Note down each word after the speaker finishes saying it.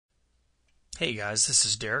Hey guys, this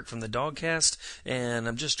is Derek from the Dogcast, and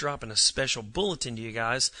I'm just dropping a special bulletin to you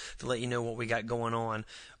guys to let you know what we got going on.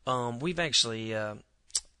 We've actually,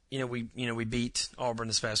 we beat Auburn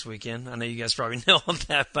this past weekend. I know you guys probably know all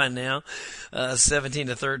that by now,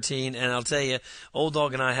 17-13. And I'll tell you, Old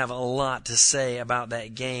Dog and I have a lot to say about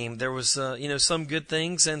that game. There was, some good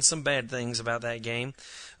things and some bad things about that game.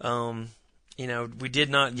 We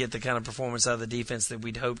did not get the kind of performance out of the defense that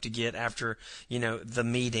we'd hoped to get after, the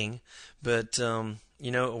meeting. But, a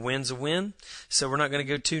win's a win. So we're not going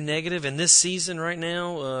to go too negative. And this season right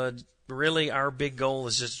now, really our big goal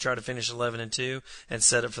is just to try to finish 11-2 and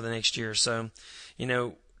set up for the next year. So,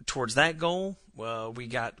 towards that goal,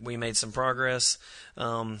 we made some progress.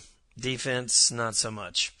 Defense, not so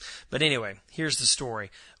much. But anyway, here's the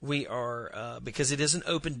story. We are, because it is an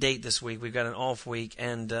open date this week, we've got an off week,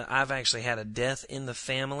 and I've actually had a death in the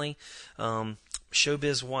family.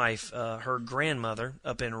 Showbiz wife, her grandmother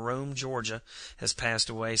up in Rome, Georgia, has passed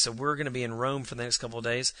away. So we're going to be in Rome for the next couple of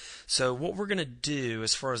days. So what we're going to do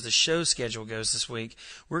as far as the show schedule goes this week,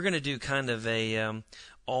 we're going to do kind of a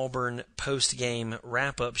Auburn Postgame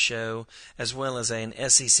wrap-up show, as well as an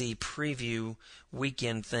SEC preview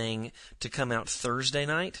weekend thing to come out Thursday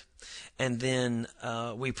night. And then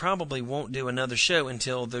we probably won't do another show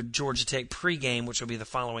until the Georgia Tech pregame, which will be the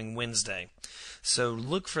following Wednesday. So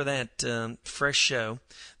look for that fresh show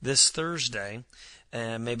this Thursday,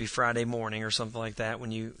 maybe Friday morning or something like that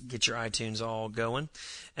when you get your iTunes all going.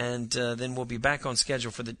 And then we'll be back on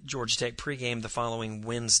schedule for the Georgia Tech pregame the following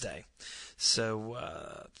Wednesday. So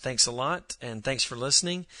thanks a lot, and thanks for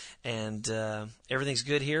listening, and everything's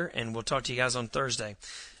good here, and we'll talk to you guys on Thursday.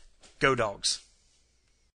 Go Dogs.